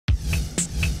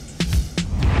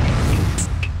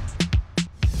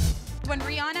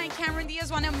Rihanna and Cameron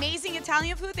Diaz want amazing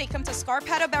Italian food, they come to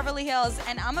Scarpetta, Beverly Hills,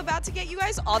 and I'm about to get you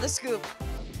guys all the scoop.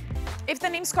 If the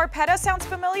name Scarpetta sounds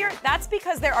familiar, that's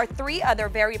because there are 3 other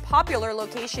very popular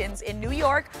locations in New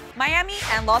York, Miami,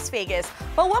 and Las Vegas.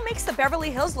 But what makes the Beverly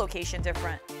Hills location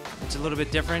different? It's a little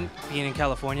bit different. Being in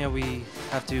California, we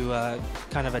have to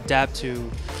kind of adapt to,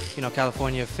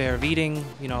 California fare of eating.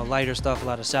 Lighter stuff, a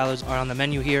lot of salads are on the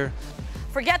menu here.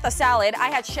 Forget the salad, I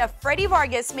had Chef Freddie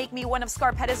Vargas make me one of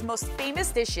Scarpetta's most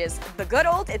famous dishes, the good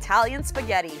old Italian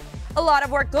spaghetti. A lot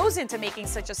of work goes into making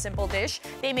such a simple dish.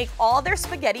 They make all their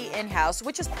spaghetti in-house,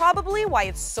 which is probably why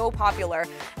it's so popular.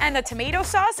 And the tomato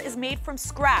sauce is made from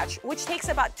scratch, which takes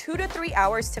about 2 to 3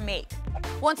 hours to make.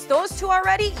 Once those 2 are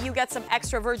ready, you get some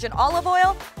extra virgin olive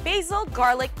oil, basil,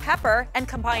 garlic, pepper, and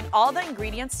combine all the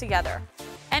ingredients together.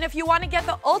 And if you want to get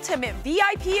the ultimate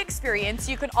VIP experience,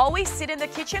 you can always sit in the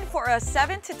kitchen for a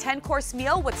 7 to 10 course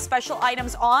meal with special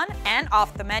items on and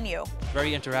off the menu.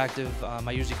 Very interactive.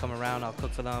 I usually come around, I'll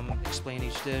cook for them, explain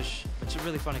each dish. It's a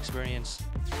really fun experience.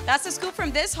 That's the scoop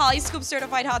from this Holly Scoop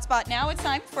Certified Hotspot. Now it's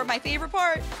time for my favorite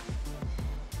part.